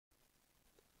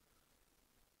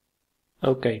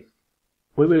Okay,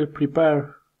 we will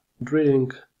prepare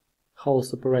drilling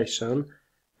holes operation,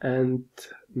 and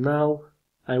now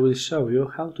I will show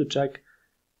you how to check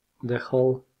the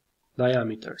hole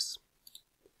diameters.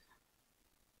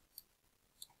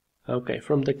 Okay,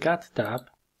 from the Cut tab,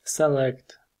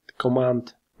 select the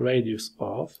command radius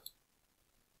of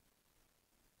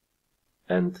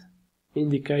and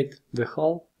indicate the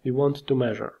hole you want to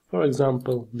measure. For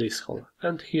example, this hole,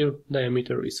 and here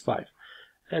diameter is 5.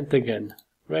 And again,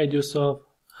 radius of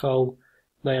hole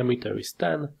diameter is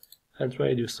 10 and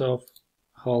radius of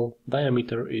hole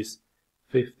diameter is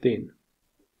 15.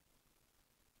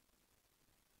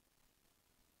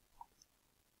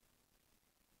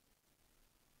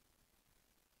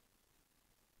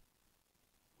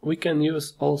 We can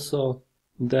use also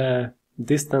the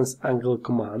distance angle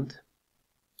command,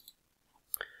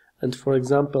 and for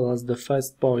example, as the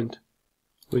first point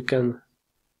we can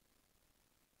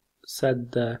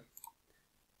set the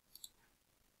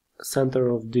center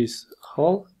of this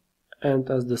hole, and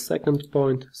as the second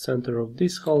point, center of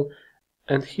this hole,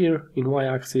 and here in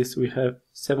y-axis we have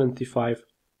 75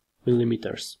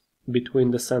 millimeters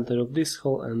between the center of this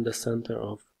hole and the center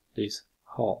of this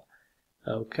hole.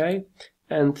 Okay,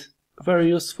 and very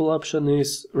useful option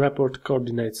is report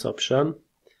coordinates option.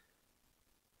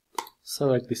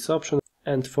 Select this option,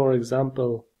 and for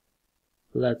example,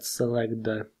 let's select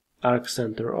the arc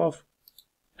center of,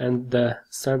 and the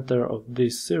center of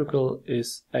this circle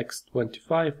is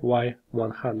x25,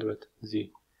 y100,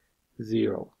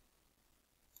 z0.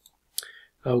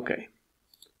 Okay,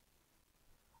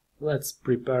 let's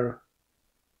prepare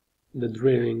the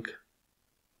drilling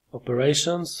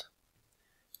operations.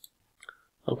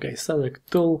 Okay, select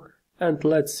tool, and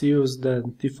let's use the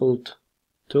default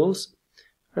tools,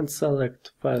 and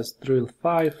select first drill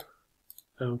 5.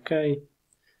 Okay,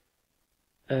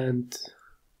 and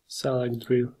select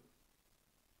drill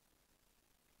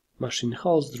machine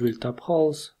holes, drill tab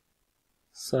holes,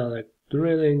 select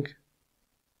drilling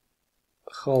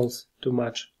holes to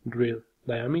match drill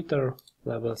diameter,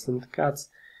 levels and cuts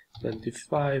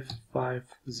 25, 5,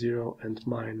 0 and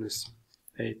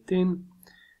 -18.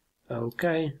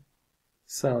 Okay,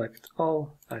 select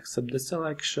all, accept the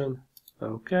selection.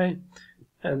 Okay,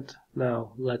 and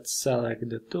now let's select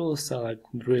the tool, select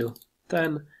drill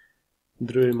 10,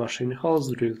 drill machine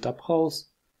holes, drill tab holes,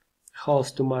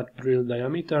 holes to match drill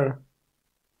diameter,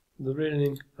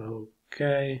 drilling.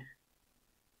 Okay,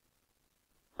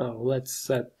 let's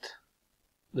set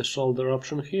the shoulder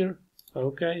option here.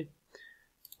 Okay,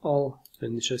 all,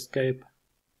 finish escape.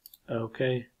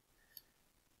 Okay,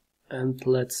 and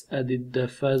let's edit the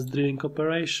first drilling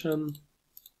operation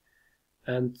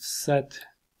and set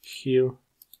here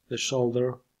the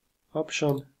shoulder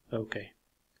option. Okay,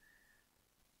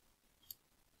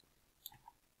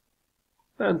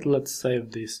 and let's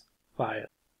save this file.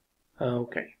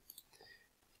 Okay,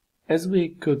 as we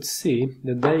could see,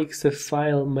 the DXF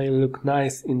file may look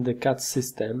nice in the CAD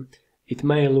system, it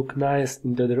may look nice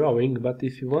in the drawing, but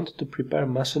if you want to prepare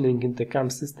machining in the CAM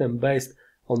system based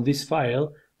on this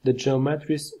file, the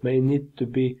geometries may need to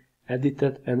be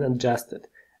edited and adjusted.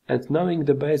 And knowing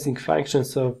the basic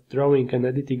functions of drawing and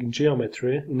editing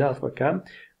geometry in Alphacam,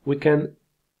 we can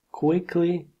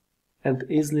quickly and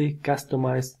easily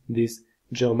customize these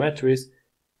geometries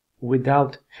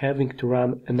without having to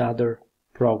run another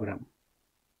program.